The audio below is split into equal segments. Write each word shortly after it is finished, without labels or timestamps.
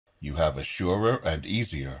You have a surer and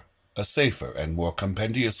easier, a safer and more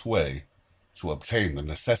compendious way to obtain the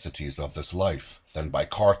necessities of this life than by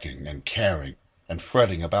carking and caring and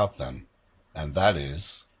fretting about them, and that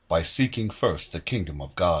is, by seeking first the kingdom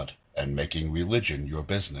of God, and making religion your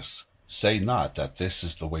business. Say not that this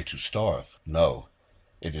is the way to starve. No,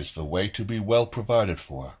 it is the way to be well provided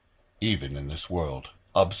for, even in this world.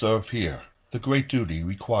 Observe here the great duty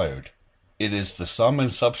required. It is the sum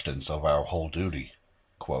and substance of our whole duty.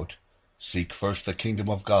 Quote, seek first the kingdom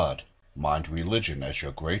of God, mind religion as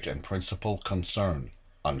your great and principal concern.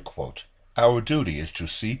 Unquote. Our duty is to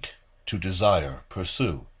seek, to desire,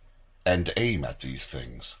 pursue, and aim at these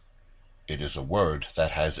things. It is a word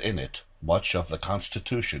that has in it much of the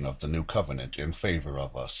constitution of the new covenant in favor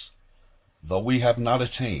of us. Though we have not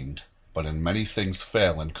attained, but in many things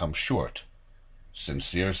fail and come short,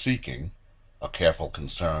 sincere seeking, a careful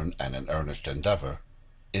concern and an earnest endeavor,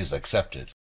 is accepted.